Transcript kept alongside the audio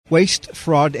Waste,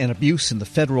 fraud, and abuse in the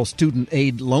federal student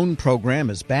aid loan program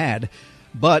is bad,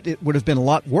 but it would have been a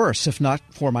lot worse if not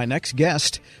for my next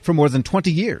guest. For more than 20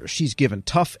 years, she's given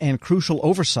tough and crucial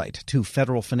oversight to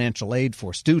federal financial aid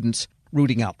for students,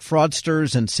 rooting out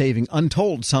fraudsters and saving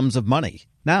untold sums of money.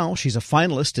 Now she's a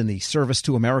finalist in the Service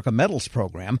to America Medals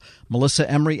program. Melissa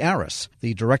Emery-Aris,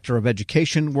 the Director of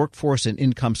Education, Workforce, and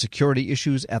Income Security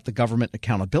Issues at the Government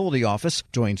Accountability Office,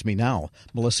 joins me now.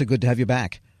 Melissa, good to have you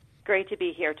back. Great to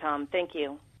be here, Tom. Thank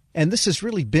you. And this has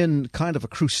really been kind of a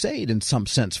crusade in some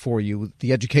sense for you.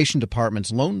 The Education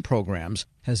Department's loan programs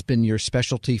has been your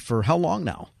specialty for how long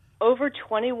now? Over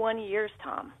 21 years,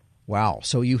 Tom. Wow.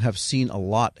 So you have seen a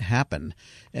lot happen,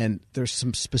 and there's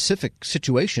some specific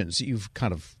situations you've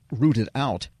kind of rooted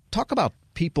out. Talk about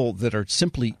people that are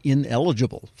simply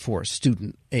ineligible for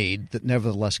student aid that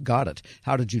nevertheless got it.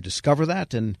 How did you discover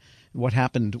that, and what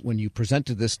happened when you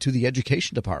presented this to the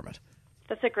Education Department?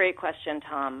 That's a great question,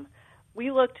 Tom.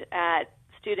 We looked at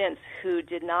students who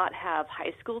did not have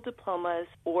high school diplomas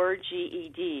or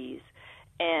GEDs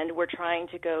and were trying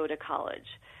to go to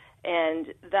college.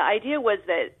 And the idea was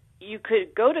that you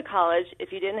could go to college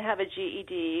if you didn't have a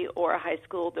GED or a high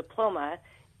school diploma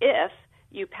if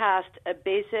you passed a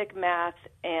basic math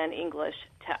and English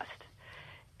test.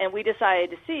 And we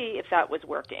decided to see if that was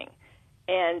working.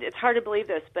 And it's hard to believe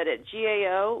this, but at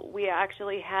GAO, we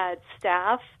actually had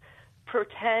staff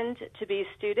pretend to be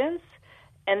students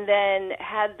and then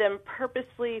had them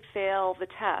purposely fail the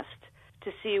test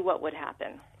to see what would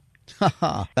happen.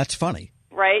 That's funny.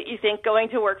 Right? You think going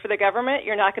to work for the government,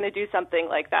 you're not going to do something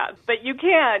like that. But you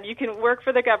can. You can work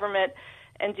for the government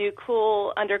and do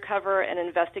cool undercover and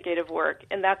investigative work,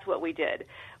 and that's what we did.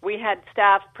 We had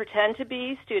staff pretend to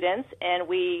be students, and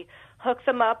we hooked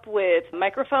them up with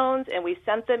microphones, and we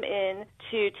sent them in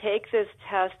to take this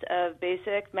test of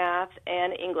basic math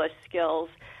and English skills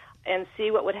and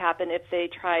see what would happen if they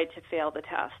tried to fail the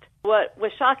test. What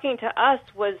was shocking to us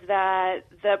was that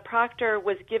the proctor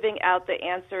was giving out the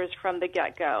answers from the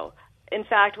get-go. In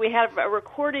fact, we have a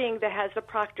recording that has the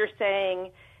proctor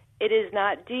saying, "It is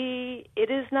not D,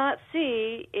 it is not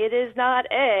C, it is not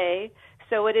A,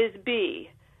 so it is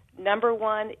B. Number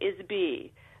one is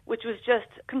B," which was just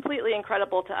completely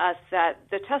incredible to us that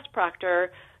the test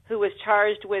proctor, who was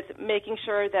charged with making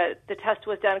sure that the test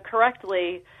was done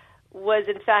correctly, was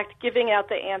in fact giving out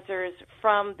the answers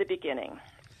from the beginning.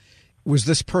 Was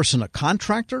this person a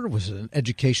contractor? Was it an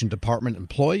Education Department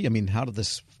employee? I mean, how did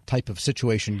this type of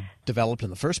situation develop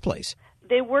in the first place?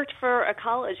 They worked for a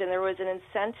college, and there was an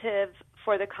incentive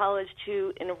for the college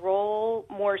to enroll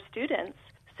more students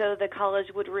so the college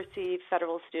would receive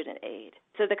federal student aid.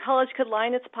 So the college could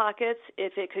line its pockets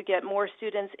if it could get more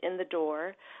students in the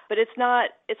door, but it's not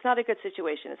a good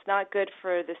situation. It's not good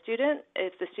for the student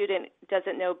if the student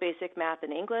doesn't know basic math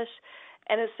and English,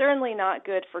 and it's certainly not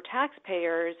good for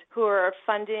taxpayers who are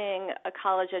funding a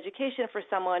college education for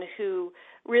someone who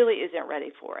really isn't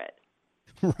ready for it.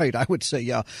 Right. I would say,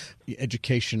 yeah,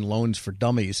 education loans for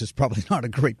dummies is probably not a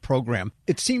great program.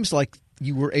 It seems like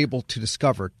you were able to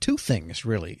discover two things,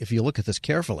 really, if you look at this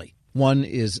carefully. One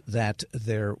is that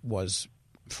there was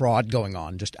fraud going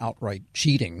on, just outright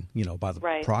cheating, by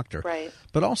the proctor. Right.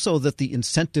 But also that the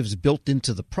incentives built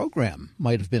into the program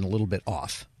might have been a little bit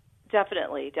off.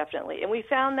 Definitely. And we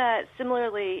found that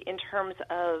similarly in terms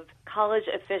of college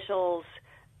officials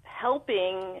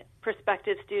helping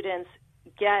prospective students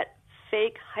get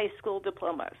fake high school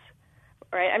diplomas.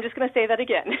 All right, I'm just going to say that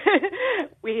again.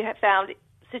 We have found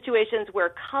situations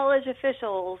where college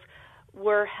officials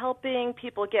were helping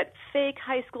people get fake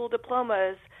high school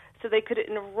diplomas so they could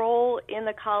enroll in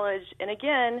the college and,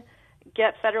 again,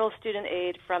 get federal student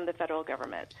aid from the federal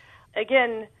government.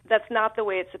 Again, that's not the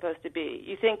way it's supposed to be.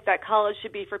 You think that college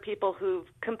should be for people who've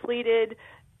completed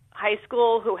high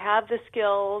school, who have the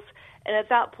skills, and at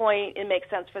that point it makes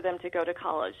sense for them to go to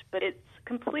college. But it's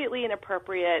completely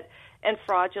inappropriate and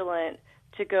fraudulent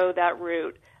to go that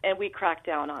route, and we crack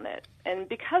down on it. And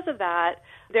because of that,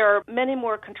 there are many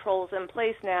more controls in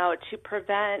place now to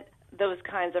prevent those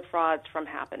kinds of frauds from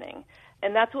happening.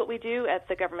 And that's what we do at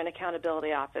the Government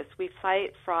Accountability Office. We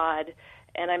fight fraud,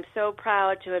 and I'm so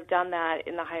proud to have done that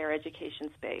in the higher education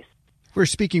space. We're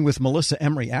speaking with Melissa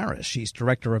Emery-Aris. She's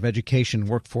Director of Education,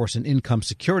 Workforce, and Income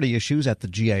Security Issues at the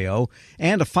GAO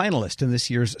and a finalist in this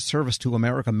year's Service to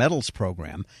America Medals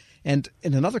program. And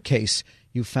in another case,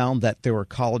 you found that there were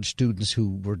college students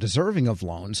who were deserving of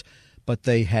loans, but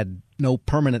they had no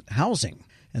permanent housing,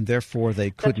 and therefore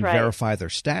they couldn't verify their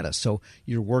status. So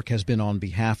your work has been on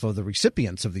behalf of the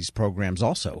recipients of these programs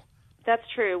also. That's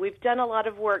true. We've done a lot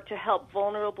of work to help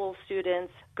vulnerable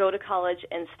students go to college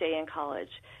and stay in college.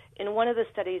 In one of the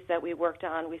studies that we worked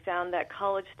on, we found that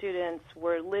college students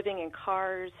were living in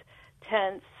cars,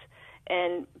 tents,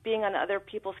 and being on other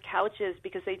people's couches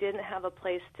because they didn't have a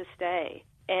place to stay.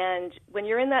 And when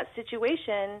you're in that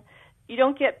situation, you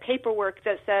don't get paperwork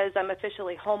that says I'm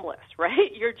officially homeless,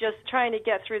 right? You're just trying to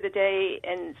get through the day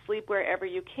and sleep wherever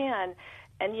you can.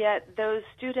 And yet those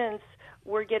students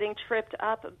were getting tripped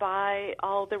up by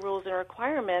all the rules and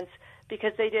requirements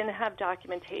because they didn't have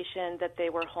documentation that they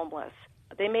were homeless.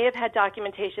 They may have had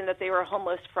documentation that they were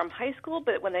homeless from high school,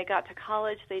 but when they got to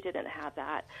college, they didn't have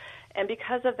that. And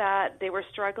because of that, they were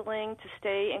struggling to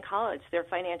stay in college. Their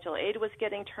financial aid was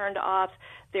getting turned off.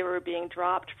 They were being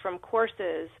dropped from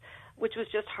courses, which was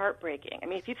just heartbreaking. I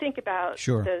mean, if you think about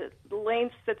the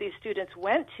lengths that these students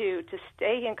went to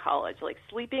stay in college, like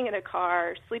sleeping in a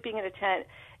car, sleeping in a tent,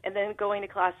 and then going to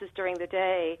classes during the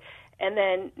day, and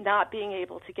then not being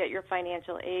able to get your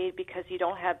financial aid because you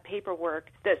don't have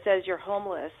paperwork that says you're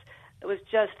homeless, it was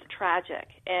just tragic.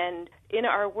 And in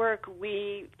our work,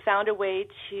 we found a way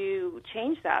to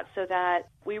change that so that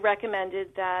we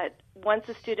recommended that once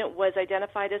a student was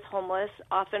identified as homeless,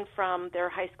 often from their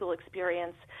high school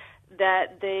experience,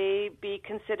 that they be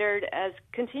considered as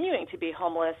continuing to be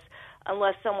homeless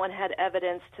unless someone had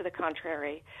evidence to the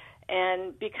contrary.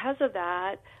 And because of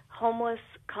that, homeless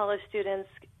college students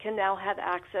can now have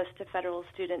access to federal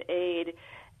student aid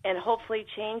and hopefully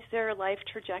change their life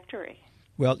trajectory.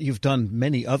 Well, you've done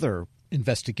many other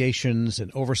investigations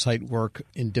and oversight work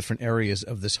in different areas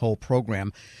of this whole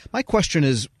program. My question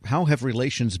is, how have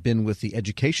relations been with the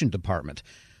education department?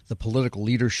 The political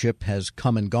leadership has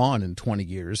come and gone in 20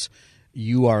 years.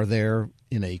 You are there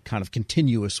in a kind of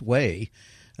continuous way,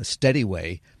 a steady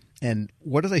way. And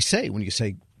what do they say when you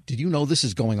say, did you know this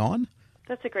is going on?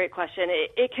 That's a great question.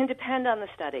 It can depend on the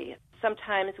study.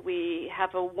 Sometimes we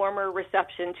have a warmer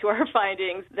reception to our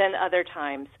findings than other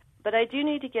times. But I do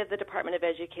need to give the Department of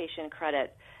Education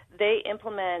credit. They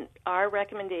implement our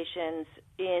recommendations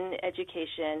in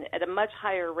education at a much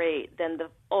higher rate than the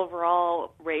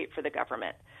overall rate for the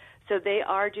government. So they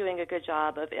are doing a good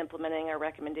job of implementing our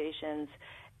recommendations,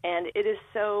 and it is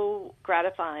so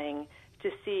gratifying to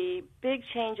see big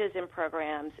changes in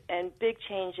programs and big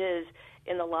changes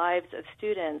in the lives of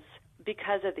students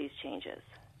because of these changes.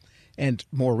 And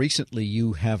more recently,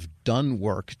 you have done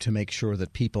work to make sure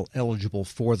that people eligible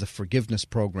for the forgiveness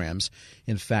programs,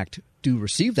 in fact, do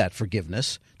receive that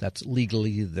forgiveness. That's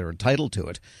legally, they're entitled to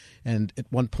it. And at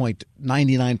one point,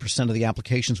 99% of the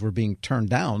applications were being turned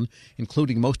down,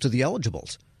 including most of the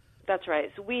eligibles. That's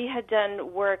right. So we had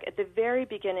done work at the very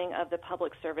beginning of the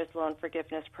Public Service Loan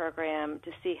Forgiveness Program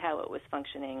to see how it was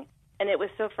functioning. And it was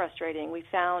so frustrating. We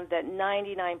found that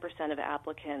 99% of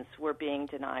applicants were being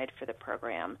denied for the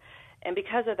program. And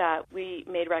because of that, we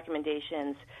made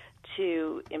recommendations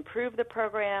to improve the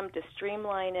program, to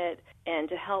streamline it, and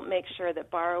to help make sure that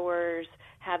borrowers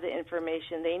have the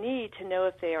information they need to know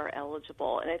if they are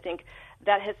eligible. And I think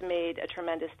that has made a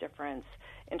tremendous difference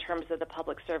in terms of the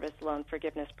Public Service Loan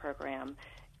Forgiveness Program.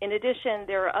 In addition,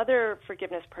 there are other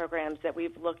forgiveness programs that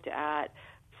we've looked at.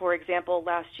 For example,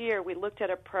 last year we looked at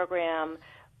a program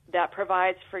that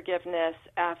provides forgiveness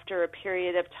after a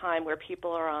period of time where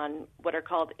people are on what are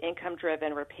called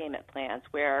income-driven repayment plans,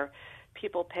 where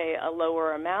people pay a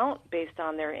lower amount based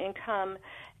on their income,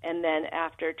 and then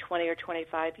after 20 or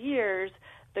 25 years,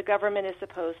 the government is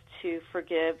supposed to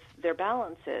forgive their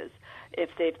balances if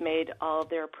they've made all of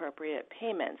their appropriate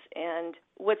payments. And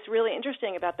what's really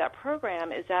interesting about that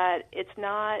program is that it's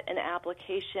not an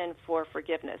application for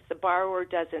forgiveness. The borrower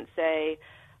doesn't say,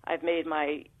 I've made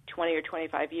my 20 or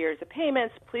 25 years of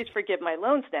payments, please forgive my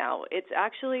loans now. It's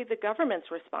actually the government's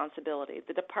responsibility,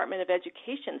 the Department of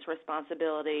Education's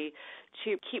responsibility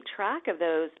to keep track of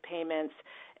those payments,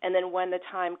 and then when the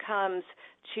time comes,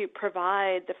 to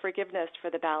provide the forgiveness for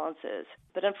the balances.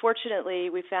 But unfortunately,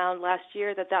 we found last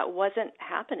year that that wasn't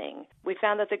happening. We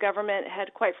found that the government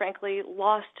had, quite frankly,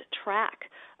 lost track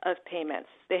of payments.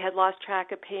 They had lost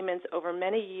track of payments over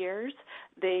many years.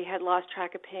 They had lost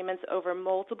track of payments over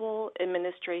multiple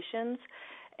administrations.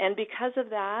 And because of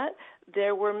that,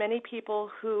 there were many people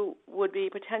who would be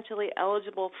potentially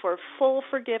eligible for full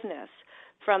forgiveness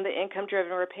from the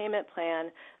income-driven repayment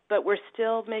plan, but were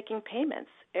still making payments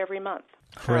every month.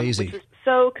 Crazy. Which was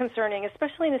so concerning,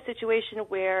 especially in a situation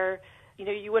where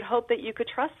you would hope that you could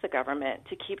trust the government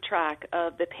to keep track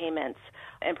of the payments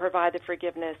and provide the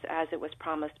forgiveness as it was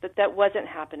promised, but that wasn't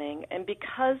happening. And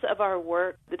because of our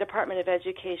work, the Department of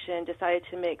Education decided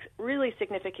to make really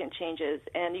significant changes.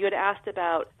 And you had asked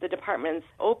about the department's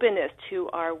openness to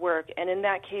our work, and in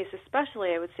that case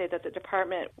especially, I would say that the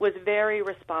department was very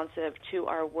responsive to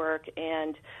our work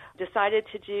and decided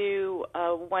to do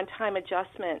a one-time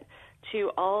adjustment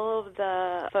to all of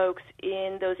the folks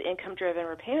in those income-driven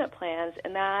repayment plans,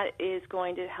 and that is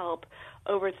going to help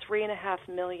over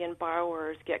 3.5 million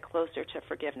borrowers get closer to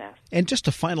forgiveness. And just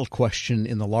a final question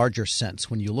in the larger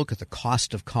sense. When you look at the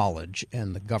cost of college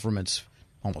and the government's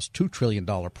almost $2 trillion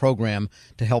program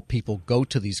to help people go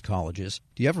to these colleges,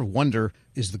 do you ever wonder,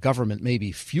 is the government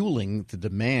maybe fueling the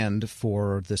demand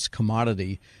for this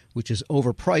commodity, which is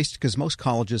overpriced because most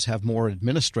colleges have more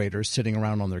administrators sitting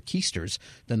around on their keisters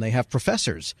than they have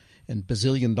professors, and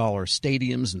bazillion-dollar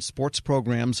stadiums and sports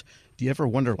programs? Do you ever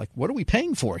wonder, what are we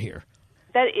paying for here?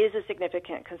 That is a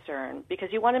significant concern because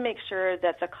you want to make sure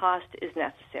that the cost is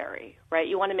necessary, right?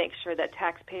 You want to make sure that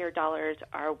taxpayer dollars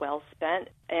are well spent.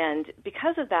 And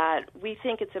because of that, we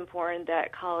think it's important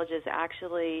that colleges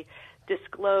actually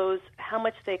disclose how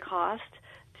much they cost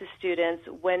to students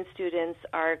when students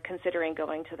are considering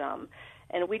going to them.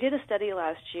 And we did a study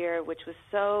last year which was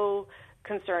so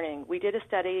concerning. We did a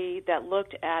study that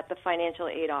looked at the financial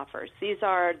aid offers. These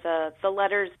are the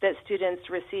letters that students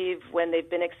receive when they've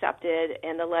been accepted,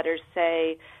 and the letters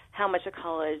say how much a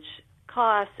college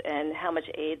costs and how much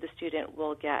aid the student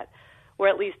will get, or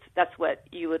at least that's what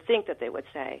you would think that they would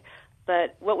say.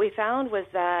 But what we found was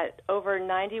that over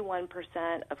 91%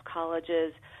 of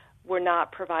colleges were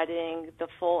not providing the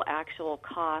full actual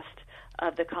cost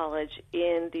of the college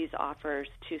in these offers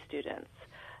to students.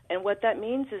 And what that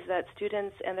means is that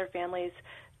students and their families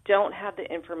don't have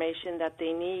the information that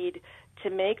they need to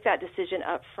make that decision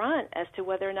up front as to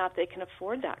whether or not they can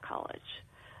afford that college.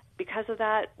 Because of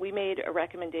that, we made a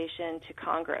recommendation to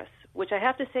Congress, which I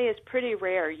have to say is pretty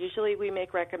rare. Usually we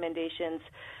make recommendations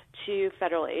to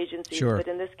federal agencies, Sure. But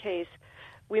in this case,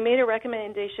 we made a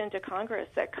recommendation to Congress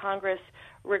that Congress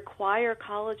require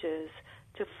colleges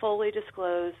to fully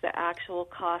disclose the actual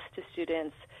cost to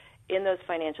students in those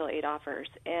financial aid offers.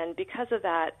 And because of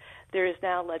that, there is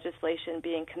now legislation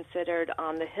being considered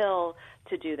on the Hill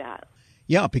to do that.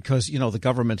 Yeah, because, the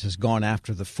government has gone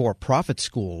after the for-profit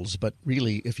schools, but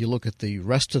really, if you look at the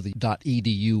rest of the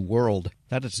 .edu world,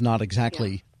 that is not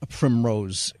exactly a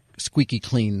primrose, squeaky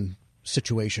clean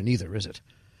situation either, is it?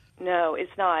 No,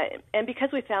 it's not. And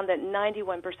because we found that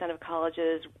 91% of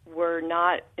colleges were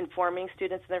not informing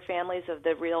students and their families of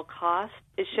the real cost,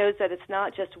 it shows that it's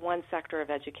not just one sector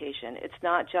of education. It's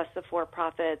not just the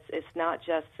for-profits. It's not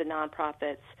just the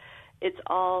nonprofits. It's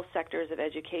all sectors of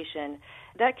education.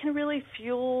 That can really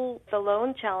fuel the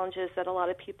loan challenges that a lot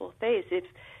of people face.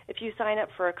 If you sign up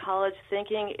for a college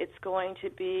thinking it's going to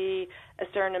be a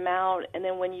certain amount, and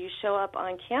then when you show up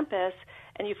on campus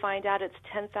and you find out it's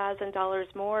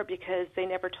 $10,000 more because they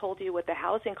never told you what the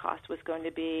housing cost was going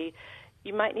to be,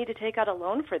 you might need to take out a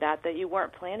loan for that you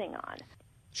weren't planning on.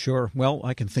 Sure. Well,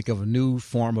 I can think of a new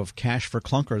form of Cash for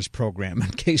Clunkers program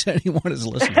in case anyone is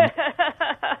listening.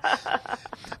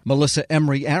 Melissa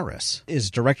Emery-Aris is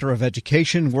Director of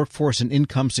Education, Workforce and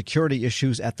Income Security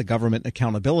Issues at the Government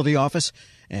Accountability Office,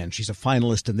 and she's a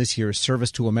finalist in this year's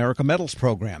Service to America Medals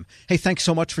program. Hey, thanks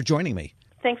so mumuch for joining me.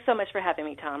 Thanks so much for having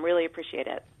me, Tom. Really appreciate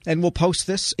it. And we'll post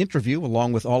this interview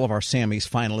along with all of our Sammy's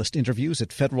finalist interviews at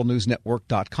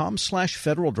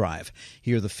federalnewsnetwork.com/Federal Drive.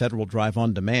 Hear the Federal Drive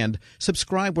on demand.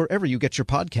 Subscribe wherever you get your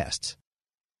podcasts.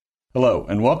 Hello,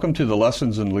 and welcome to the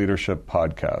Lessons in Leadership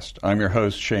podcast. I'm your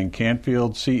host, Shane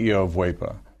Canfield, CEO of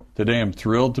WAEPA. Today I'm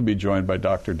thrilled to be joined by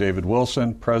Dr. David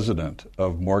Wilson, president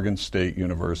of Morgan State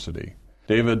University.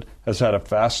 David has had a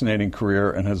fascinating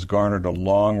career and has garnered a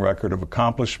long record of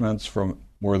accomplishments from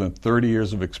more than 30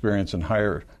 years of experience in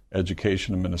higher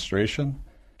education administration.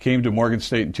 Came to Morgan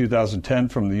State in 2010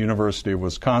 from the University of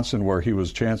Wisconsin, where he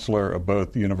was chancellor of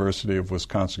both the University of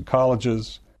Wisconsin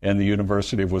Colleges and the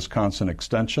University of Wisconsin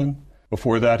Extension.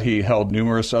 Before that, he held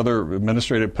numerous other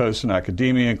administrative posts in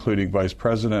academia, including vice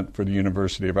president for the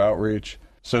University of Outreach,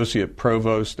 associate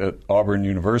provost at Auburn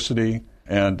University,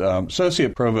 and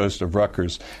associate provost of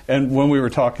Rutgers. And when we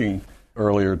were talking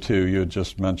earlier, too, you had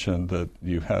just mentioned that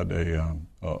you had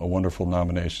a wonderful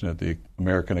nomination at the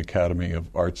American Academy of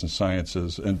Arts and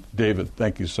Sciences. And David,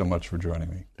 thank you so much for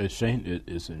joining me. Shane, it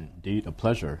is indeed a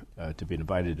pleasure to be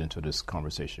invited into this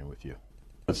conversation with you.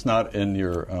 It's not in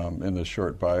your in the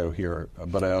short bio here,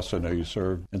 but I also know you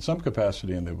served in some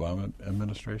capacity in the Obama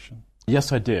administration.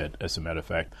 Yes, I did, as a matter of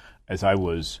fact. As I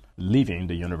was leaving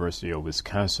the University of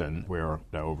Wisconsin, where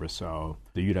I oversaw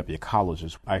the UW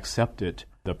colleges, I accepted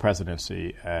the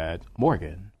presidency at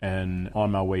Morgan. And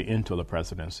on my way into the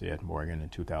presidency at Morgan in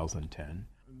 2010,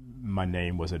 my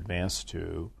name was advanced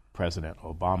to President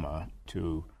Obama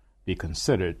to be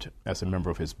considered as a member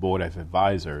of his board of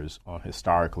advisors on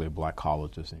historically black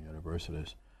colleges and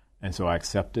universities. And so I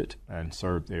accepted and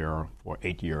served there for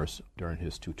 8 years during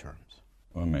his 2 terms.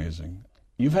 Amazing.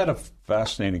 You've had a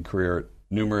fascinating career at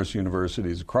numerous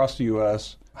universities across the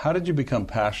U.S. How did you become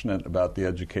passionate about the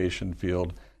education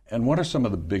field, and what are some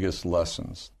of the biggest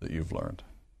lessons that you've learned?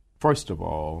 First of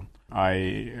all,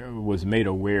 I was made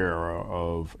aware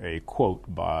of a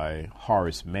quote by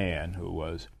Horace Mann, who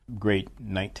was a great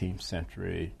 19th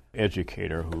century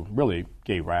educator who really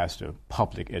gave rise to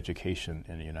public education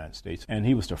in the United States. And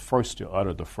he was the first to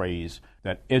utter the phrase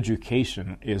that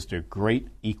education is the great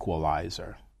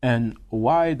equalizer. And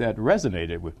why that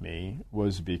resonated with me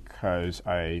was because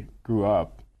I grew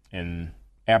up in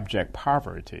abject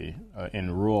poverty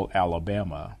in rural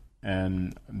Alabama,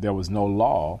 and there was no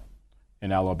law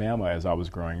in Alabama as I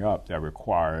was growing up that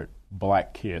required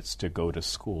black kids to go to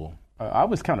school. I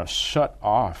was kind of shut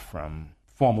off from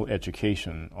formal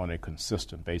education on a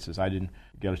consistent basis. I didn't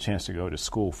get a chance to go to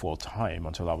school full time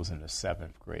until I was in the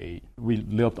 7th grade. We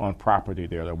lived on property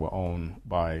there that were owned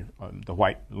by the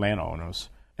white landowners.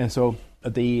 And so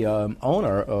the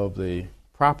owner of the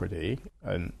property,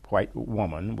 a white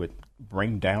woman, would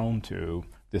bring down to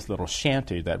this little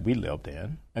shanty that we lived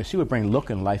in, and she would bring Look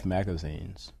and Life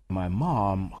magazines. My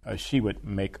mom, she would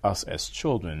make us as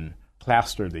children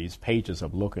plaster these pages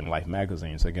of Look and Life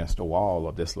magazines against the wall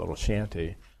of this little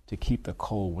shanty to keep the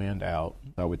cold wind out.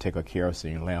 I would take a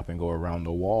kerosene lamp and go around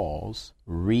the walls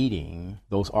reading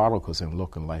those articles in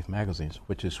Look and Life magazines,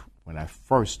 which is when I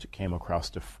first came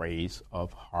across the phrase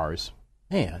of Horace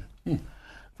Mann.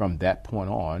 From that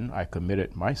point on, I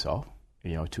committed myself,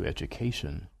 to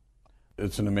education.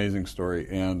 It's an amazing story,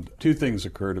 and 2 things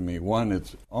occur to me. One,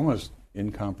 it's almost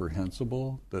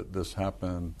incomprehensible that this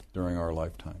happened during our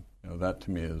lifetime. That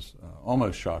to me is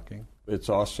almost shocking. It's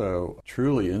also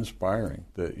truly inspiring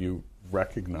that you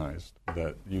recognized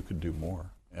that you could do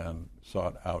more and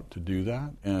sought out to do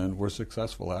that and were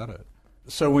successful at it.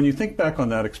 So when you think back on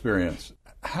that experience,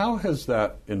 how has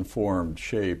that informed,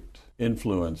 shaped,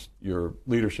 influenced your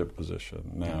leadership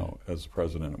position now as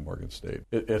president of Morgan State?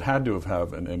 It had to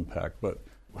have an impact, but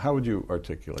how would you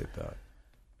articulate that?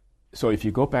 So if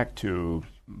you go back to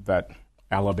that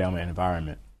Alabama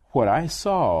environment, what I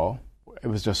saw, it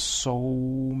was just so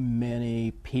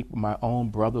many people, my own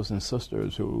brothers and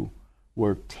sisters, who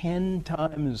were 10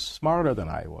 times smarter than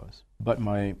I was. But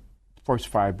my first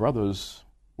 5 brothers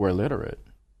were illiterate.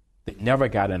 They never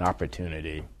got an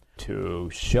opportunity to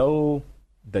show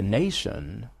the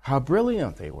nation how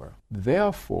brilliant they were.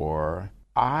 Therefore,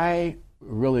 I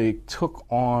really took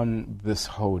on this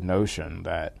whole notion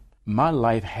that my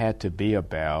life had to be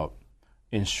about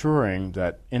ensuring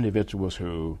that individuals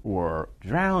who were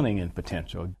drowning in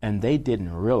potential and they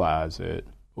didn't realize it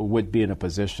would be in a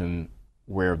position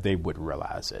where they would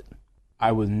realize it.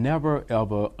 I was never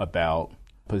ever about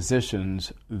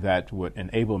positions that would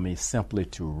enable me simply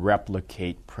to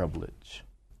replicate privilege.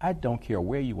 I don't care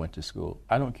where you went to school.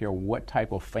 I don't care what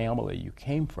type of family you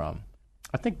came from.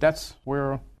 I think that's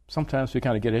where sometimes we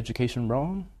kind of get education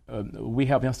wrong. We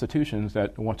have institutions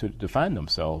that want to define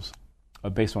themselves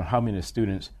based on how many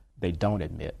students they don't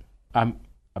admit. I'm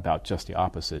about just the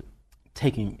opposite,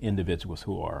 taking individuals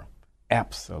who are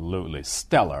absolutely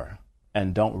stellar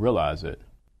and don't realize it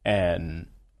and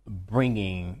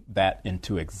bringing that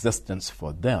into existence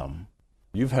for them.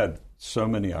 You've had so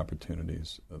many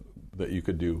opportunities that you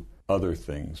could do other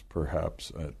things,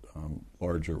 perhaps at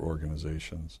larger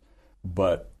organizations,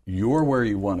 but you're where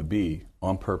you want to be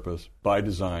on purpose, by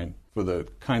design, for the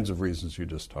kinds of reasons you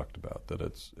just talked about, that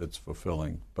it's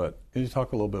fulfilling. But can you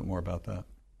talk a little bit more about that?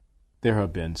 There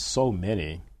have been so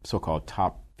many so-called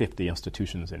top 50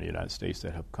 institutions in the United States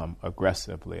that have come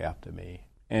aggressively after me.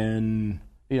 And,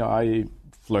 I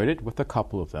flirted with a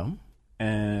couple of them,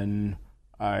 and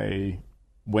I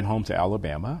went home to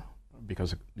Alabama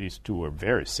because these 2 were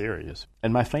very serious.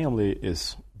 And my family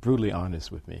is brutally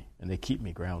honest with me, and they keep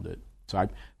me grounded. So I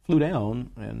flew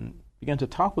down and began to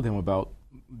talk with them about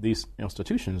these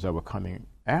institutions that were coming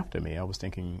after me. I was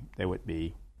thinking they would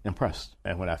be impressed.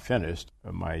 And when I finished,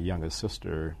 my youngest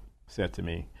sister said to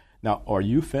me, "Now, are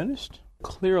you finished?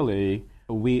 Clearly,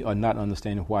 we are not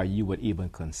understanding why you would even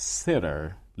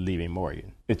consider leaving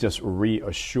Morgan." It just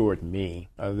reassured me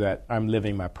that I'm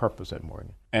living my purpose at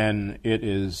Morgan. And it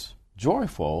is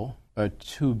joyful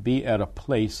to be at a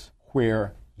place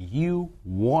where you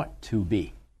want to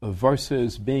be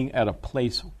versus being at a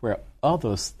place where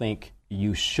others think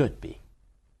you should be.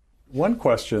 One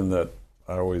question that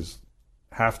I always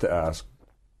have to ask,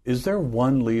 is there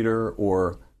one leader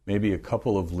or maybe a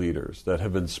couple of leaders that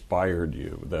have inspired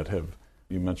you,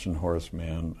 you mentioned Horace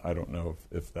Mann, I don't know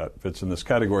if that fits in this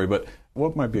category, but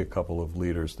what might be a couple of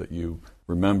leaders that you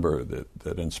remember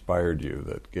that inspired you,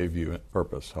 that gave you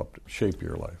purpose, helped shape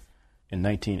your life? In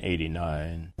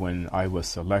 1989, when I was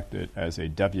selected as a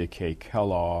W.K.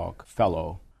 Kellogg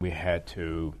Fellow, we had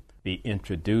to be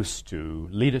introduced to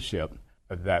leadership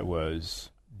that was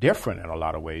different in a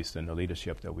lot of ways than the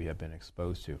leadership that we had been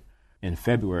exposed to. In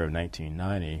February of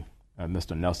 1990,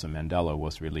 Mr. Nelson Mandela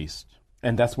was released.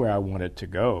 And that's where I wanted to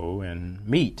go and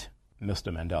meet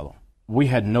Mr. Mandela. We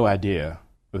had no idea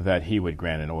that he would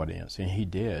grant an audience, and he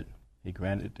did. He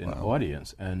granted an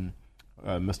audience, and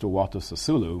Mr. Walter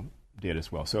Sisulu did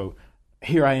as well. So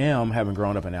here I am, having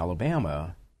grown up in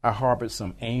Alabama. I harbored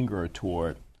some anger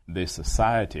toward the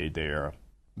society there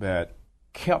that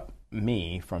kept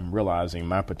me from realizing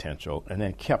my potential and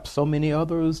then kept so many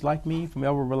others like me from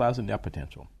ever realizing their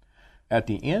potential. At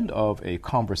the end of a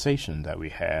conversation that we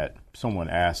had, someone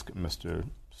asked Mr.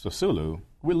 Sisulu,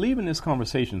 we're leaving this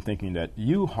conversation thinking that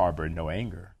you harbor no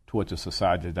anger towards a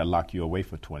society that locked you away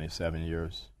for 27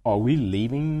 years. Are we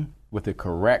leaving with the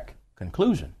correct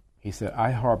conclusion? He said,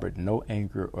 I harbored no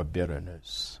anger or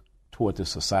bitterness towards a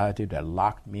society that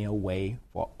locked me away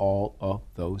for all of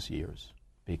those years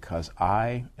because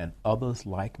I and others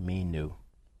like me knew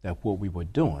that what we were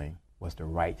doing was the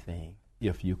right thing.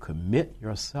 If you commit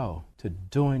yourself to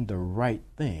doing the right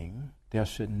thing, there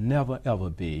should never, ever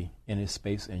be any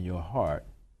space in your heart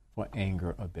for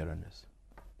anger or bitterness.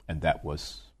 And that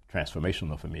was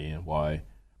transformational for me and why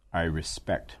I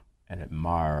respect and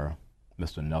admire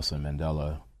Mr. Nelson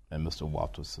Mandela and Mr.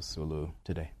 Walter Sisulu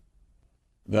today.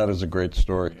 That is a great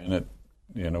story. And it,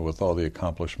 with all the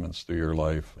accomplishments through your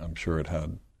life, I'm sure it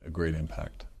had a great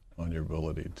impact on your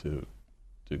ability to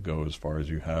go as far as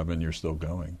you have, and you're still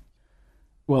going.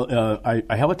 Well,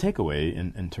 I have a takeaway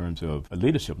in terms of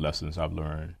leadership lessons I've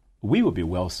learned. We would be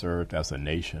well served as a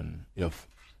nation if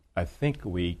I think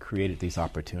we created these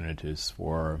opportunities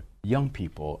for young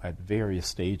people at various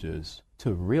stages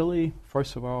to really,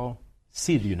 first of all,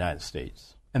 see the United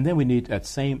States. And then we need that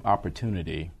same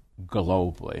opportunity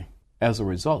globally. As a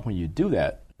result, when you do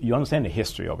that, you understand the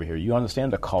history over here, you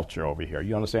understand the culture over here, and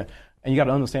you got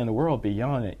to understand the world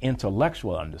beyond an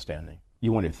intellectual understanding.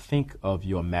 You want to think of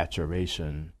your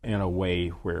maturation in a way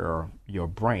where your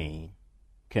brain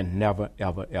can never,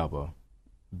 ever, ever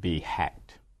be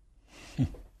hacked.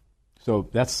 So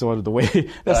that's sort of the way.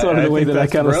 That's sort of the way that I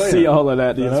kind of see all of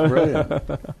that. That's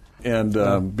brilliant.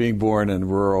 And being born in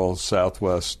rural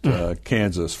Southwest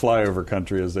Kansas, flyover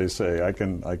country, as they say, I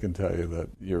can tell you that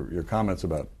your comments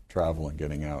about travel and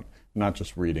getting out, not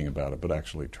just reading about it, but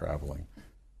actually traveling,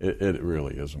 it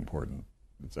really is important.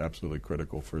 It's absolutely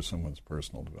critical for someone's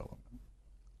personal development.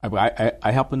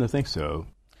 I happen to think so.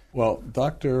 Well,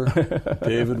 Dr.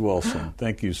 David Wilson,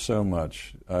 thank you so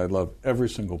much. I love every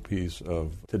single piece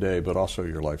of today, but also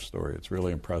your life story. It's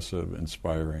really impressive,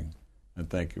 inspiring, and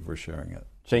thank you for sharing it.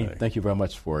 Shane, today. Thank you very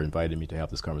much for inviting me to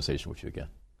have this conversation with you again.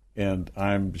 And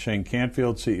I'm Shane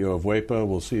Canfield, CEO of WAEPA.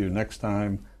 We'll see you next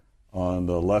time on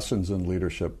the Lessons in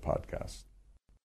Leadership podcast.